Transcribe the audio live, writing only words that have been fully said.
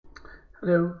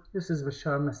Hello, this is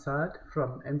Bashar Masad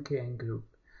from MKN Group.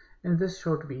 In this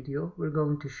short video, we're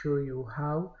going to show you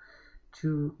how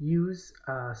to use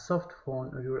a soft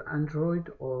phone or your Android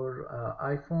or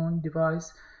iPhone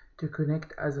device to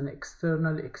connect as an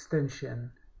external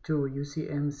extension to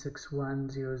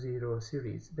UCM6100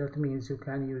 series. That means you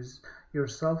can use your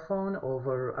cell phone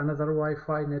over another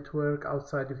Wi-Fi network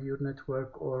outside of your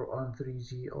network or on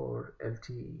 3G or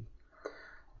LTE.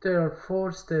 There are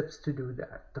 4 steps to do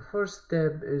that. The first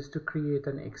step is to create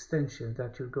an extension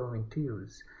that you're going to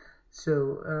use.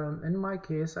 So in my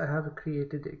case, I have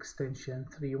created extension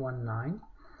 319,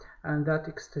 and that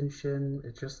extension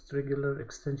is just regular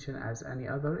extension as any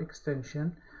other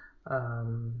extension,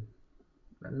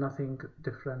 nothing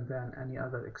different than any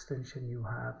other extension you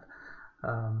have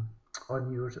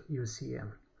on your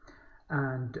UCM.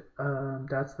 And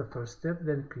that's the first step.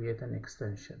 Then create an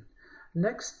extension.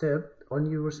 Next step, on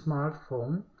your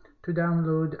smartphone, to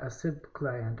download a SIP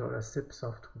client or a SIP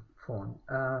soft phone.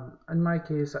 In my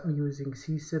case, I'm using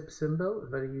CSIP symbol,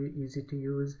 very easy to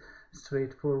use,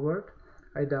 straightforward.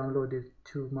 I downloaded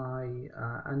to my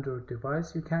Android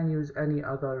device. You can use any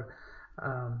other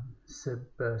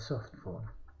SIP soft phone.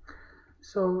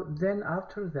 So then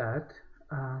after that,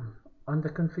 on the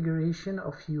configuration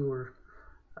of your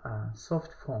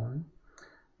soft phone,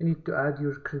 you need to add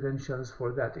your credentials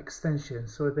for that extension.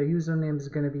 So the username is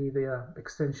going to be the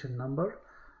extension number.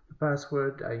 The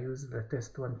password, I use the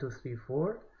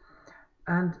test1234.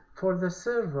 And for the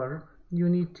server, you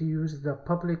need to use the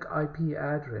public IP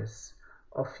address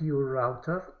of your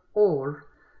router, or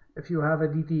if you have a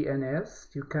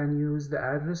DDNS, you can use the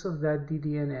address of that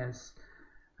DDNS,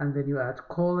 and then you add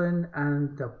colon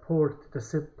and the port, the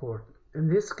SIP port. In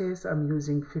this case, I'm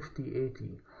using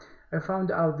 5080. I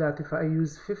found out that if I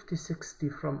use 5060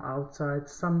 from outside,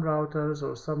 some routers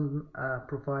or some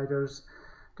providers,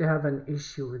 they have an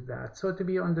issue with that. So to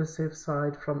be on the safe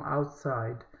side, from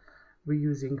outside, we're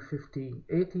using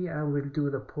 5080, and we'll do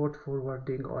the port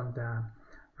forwarding on the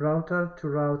router to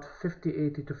route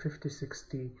 5080 to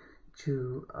 5060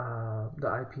 to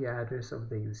the IP address of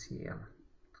the UCM.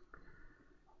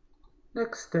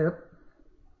 Next step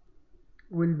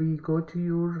will be go to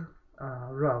your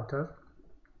router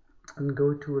and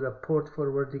go to the port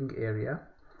forwarding area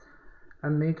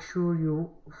and make sure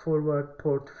you forward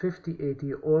port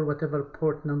 5080 or whatever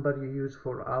port number you use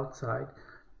for outside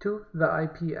to the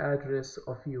IP address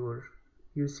of your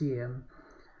UCM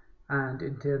and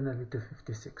internally to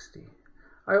 5060.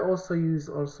 I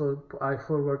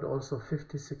forward also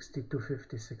 5060 to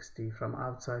 5060 from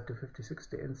outside to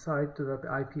 5060 inside to the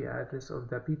IP address of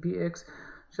the PPX,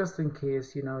 just in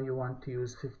case you want to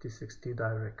use 5060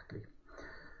 directly.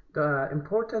 The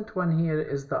important one here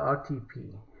is the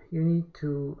RTP. You need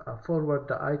to forward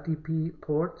the ITP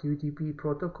port, UDP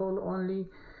protocol only,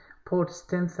 ports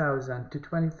 10,000 to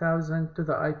 20,000 to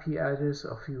the IP address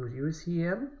of your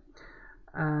UCM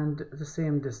and the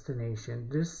same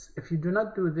destination. If you do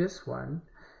not do this one,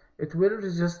 it will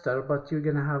register, but you're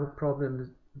going to have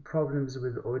problems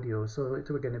with audio. So it's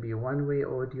going to be one-way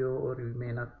audio, or you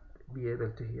may not be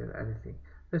able to hear anything.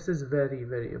 This is very,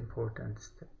 very important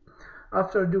step.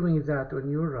 After doing that on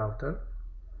your router,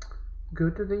 go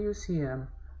to the UCM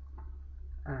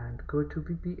and go to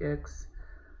PPX,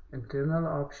 internal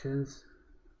options.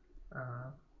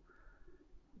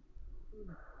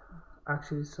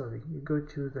 You go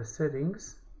to the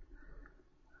settings.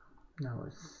 Now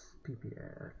it's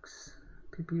PPX,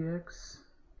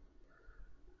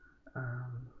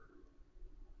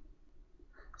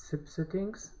 SIP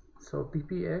settings. So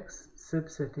PPX, SIP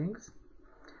settings,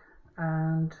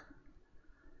 and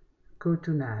go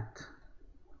to NAT,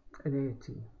 NAT.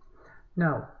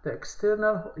 Now the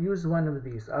external, use one of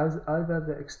these, either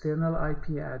the external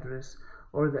IP address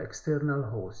or the external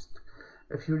host.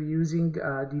 If you're using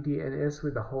DDNS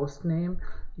with a host name,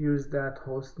 use that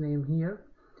host name here.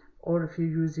 Or if you're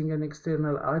using an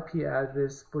external IP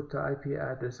address, put the IP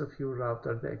address of your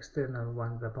router, the external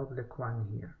one, the public one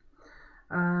here.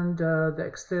 And the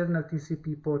external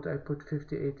TCP port, I put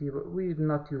 5080, but we're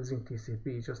not using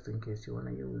TCP, just in case you want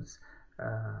to use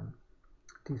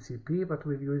TCP, but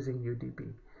we're using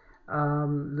UDP.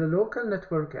 The local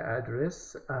network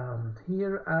address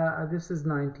here, this is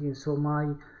 19, so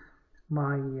my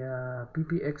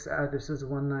PPX address is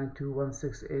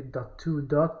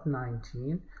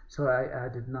 192.168.2.19, so I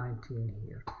added 19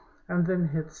 here, and then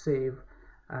hit save,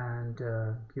 and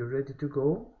you're ready to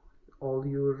go. All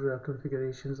your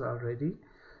configurations are ready.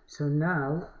 So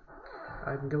now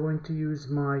I'm going to use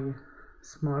my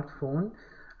smartphone.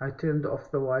 I turned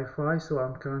off the Wi-Fi, so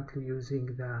I'm currently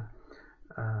using the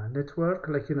network,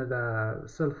 like the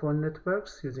cell phone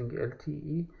networks using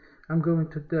LTE. I'm going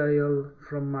to dial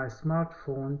from my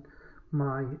smartphone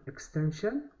my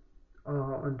extension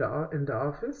in the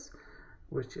office,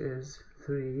 which is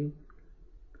 3,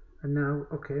 and now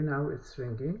now it's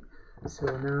ringing. So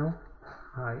now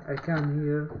I can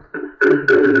hear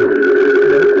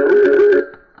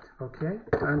okay,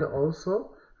 and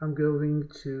also I'm going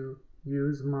to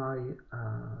use my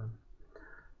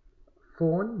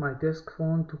phone, my desk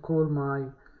phone, to call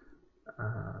my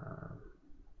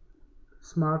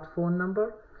smartphone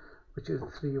number, which is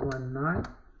 319,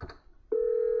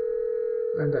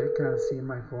 and I can see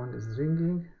my phone is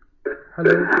ringing.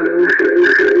 Hello.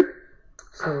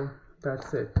 So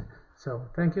that's it. So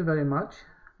thank you very much.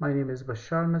 My name is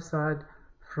Bashar Masad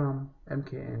from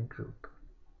MKN Group.